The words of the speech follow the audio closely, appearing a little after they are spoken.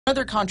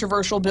Another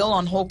controversial bill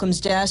on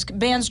Holcomb's desk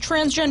bans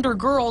transgender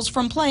girls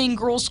from playing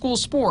girls' school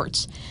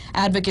sports.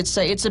 Advocates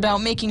say it's about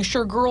making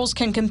sure girls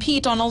can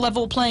compete on a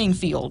level playing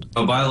field.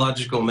 A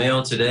biological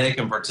male today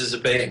can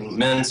participate in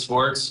men's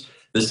sports.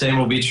 The same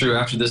will be true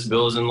after this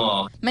bill is in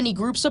law. Many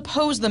groups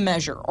oppose the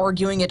measure,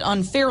 arguing it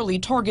unfairly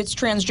targets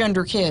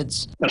transgender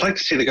kids. I'd like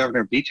to see the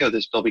governor veto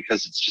this bill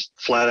because it's just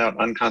flat out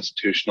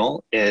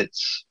unconstitutional.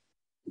 It's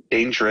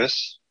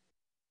dangerous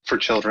for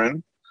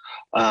children.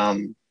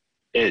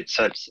 It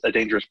sets a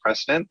dangerous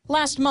precedent.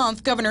 Last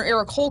month, Governor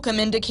Eric Holcomb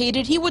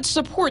indicated he would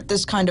support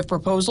this kind of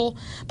proposal,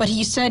 but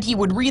he said he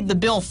would read the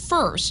bill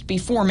first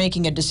before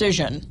making a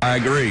decision. I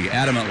agree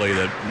adamantly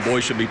that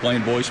boys should be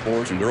playing boys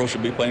sports and girls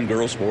should be playing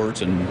girls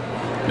sports, and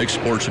mixed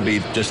sports should be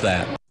just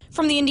that.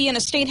 From the Indiana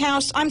State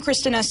House, I'm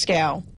Kristen Escow.